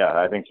 yeah,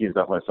 I think he's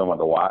definitely someone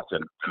to watch,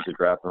 and since he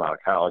drafted him out of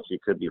college, he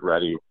could be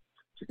ready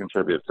to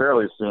contribute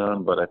fairly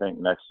soon, but I think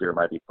next year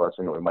might be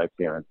pushing it. We might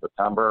see him in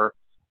September,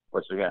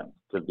 which, again,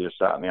 could be a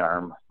shot in the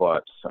arm.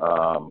 But,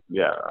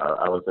 yeah,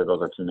 I would say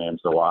those are two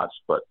names to watch,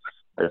 but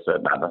like I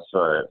said, not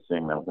necessarily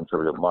seeing them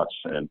contribute much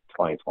in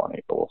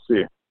 2020, but we'll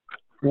see.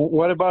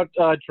 What about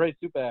Trey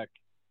Supak?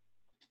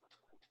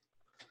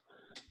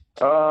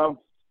 I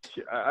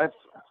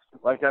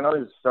know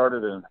he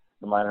started in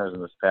the minors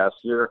in this past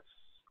year.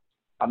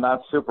 I'm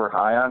not super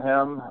high on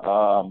him.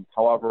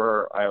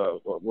 However, I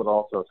would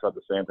also have said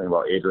the same thing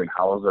about Adrian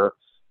Hauser.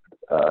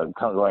 Kind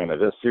of going into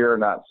this year,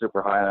 not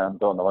super high on him.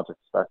 Don't know what to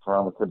expect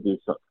from him. It could be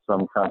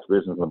some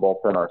contributions in the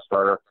bullpen or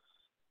starter.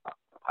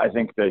 I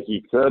think that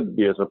he could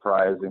be a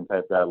surprising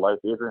type guy like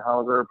Adrian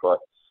Hauser, but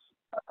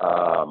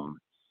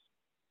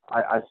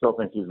I still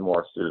think he's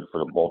more suited for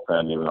the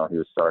bullpen, even though he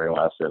was starting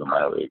last year in the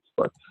minor leagues.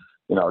 But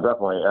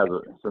definitely,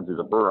 since he's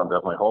a Brewer, I'm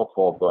definitely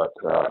hopeful. But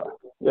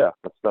yeah,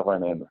 that's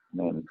definitely a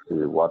name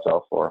to watch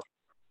out for.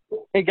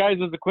 Hey guys,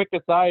 as a quick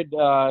aside,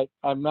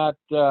 I'm not.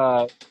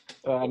 I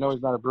know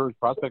he's not a Brewers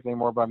prospect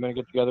anymore, but I'm going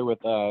to get together with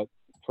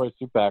Troy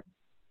Supak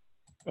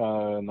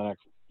in the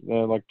next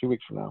like 2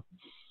 weeks from now.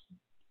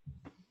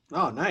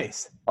 Oh,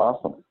 nice.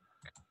 Awesome.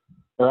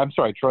 Or I'm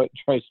sorry, Troy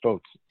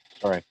Stokes.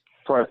 Sorry,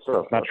 Troy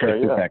Stokes. not Troy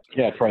Supak.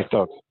 Yeah, Troy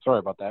Stokes. Sorry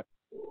about that.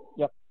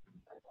 Yep.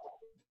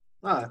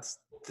 Oh, that's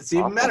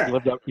even better.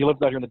 You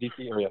lived out here in the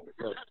DC area.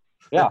 Good.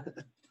 Yeah.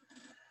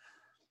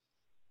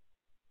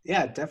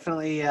 Yeah,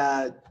 definitely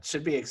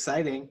should be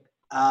exciting.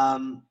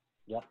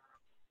 Yep.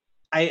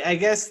 I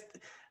guess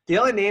the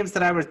only names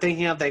that I was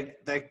thinking of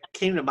that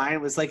came to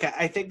mind was like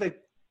I think that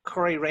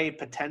Corey Ray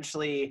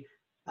potentially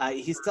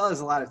he still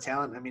has a lot of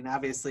talent. I mean,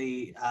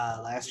 obviously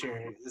last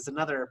year is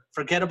another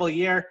forgettable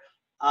year.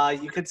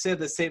 You could say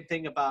the same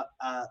thing about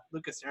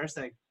Lucas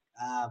Erceg.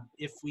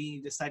 If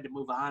we decide to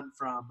move on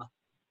from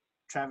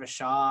Travis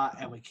Shaw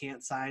and we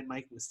can't sign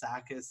Mike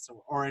Moustakas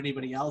or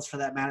anybody else for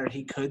that matter,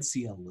 he could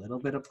see a little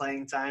bit of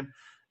playing time.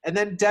 And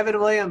then Devin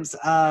Williams,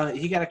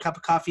 he got a cup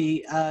of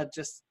coffee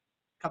just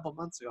a couple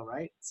months ago,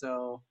 right?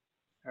 So,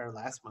 or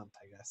last month,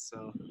 I guess.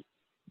 So,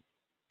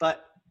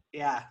 but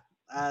yeah,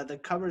 the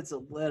cupboard's a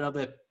little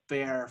bit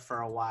bare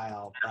for a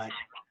while, but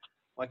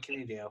what can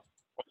you do?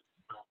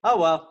 Oh,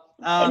 well.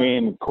 I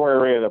mean, Corey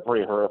Ray had a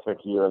pretty horrific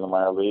year in the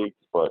minor leagues,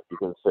 but you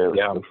could say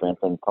the same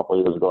thing a couple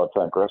of years ago at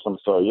Trent Grisham.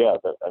 So, yeah,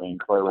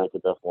 Corey Ray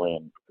could definitely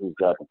 – he's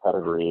got the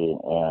pedgree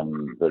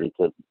and that he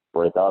could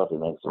break out if he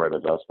makes the right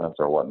adjustments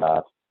or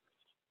whatnot.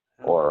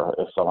 Or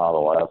if somehow the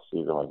last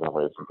season was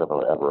definitely some type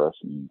of avarice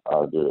and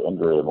due to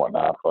injury and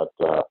whatnot. But,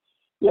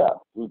 yeah,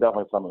 he's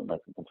definitely something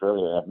that can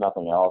contribute. And if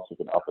nothing else, he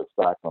can up his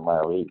stock in the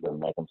minor leagues and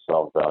make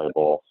himself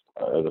valuable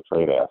as a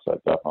trade asset,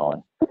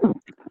 definitely.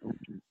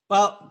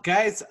 Well,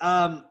 guys,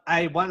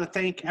 I want to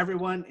thank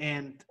everyone,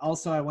 and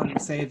also I wanted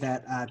to say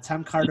that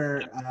Tom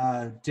Carter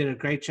did a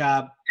great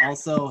job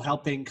also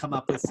helping come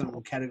up with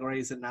some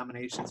categories and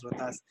nominations with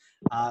us.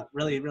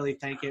 Really, really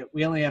thank you.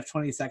 We only have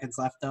 20 seconds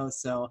left, though,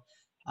 so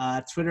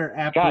Twitter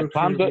at Tom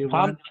Carter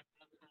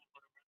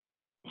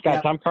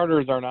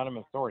is our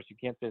anonymous source. You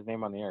can't say his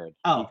name on the air. It's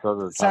T.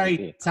 Carter,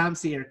 sorry, Tom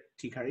C. or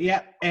T. Carter.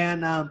 Yeah,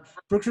 and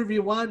Brook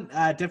Review 1,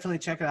 definitely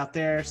check it out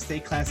there.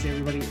 Stay classy,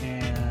 everybody,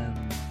 and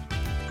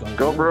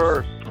Go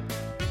Brewers!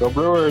 Go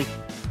Brewers!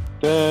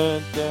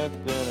 Dun, dun,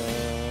 dun,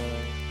 dun.